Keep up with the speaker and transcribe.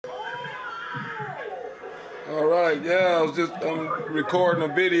All right, yeah, I was just recording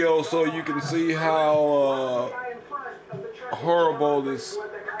a video so you can see how horrible this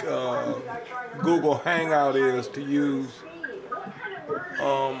Google Hangout is to use.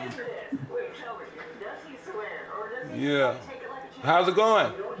 Yeah. How's it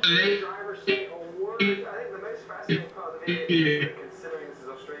going?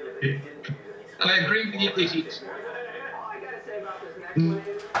 I agree with you. This is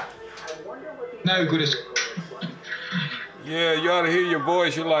no good as. Yeah, you ought to hear your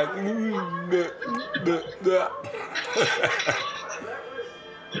voice. You're like,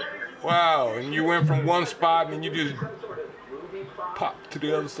 wow. And you went from one spot and you just popped to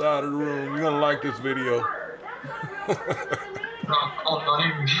the other side of the room. You're gonna like this video. Hold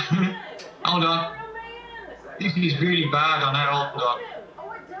on. Hold on. This is really bad. I know. Hold on.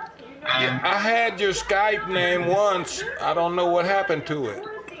 Yeah, I had your Skype name once. I don't know what happened to it.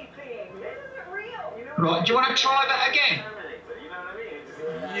 Right. Do you want to try that again?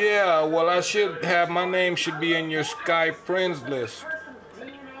 Yeah, well, I should have, my name should be in your Skype friends list.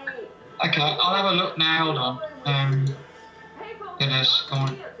 Okay, I'll have a look now. Hold on. Goodness, come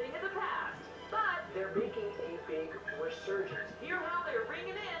on.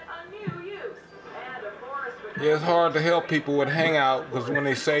 Yeah, it's hard to help people with Hangout because when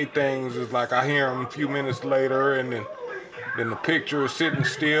they say things, it's like I hear them a few minutes later, and then the picture is sitting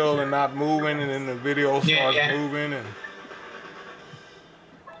still and not moving, and then the video starts moving. And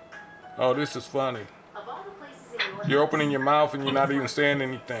oh, this is funny. You're opening your mouth and you're not even saying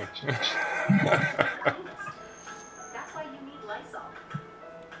anything. That's why you need Lysol.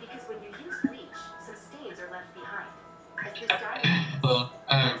 Because when you use bleach, some stains are left behind. As this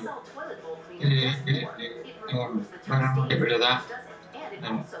Lysol toilet bowl cleaner does more. It removes the tough stains, get rid of that. And it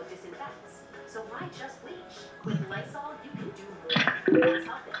also disinfects. So why just bleach? With Lysol, you can do more. That's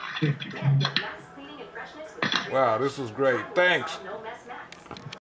helping. And get mass cleaning and freshness with Wow, this was great. Thanks.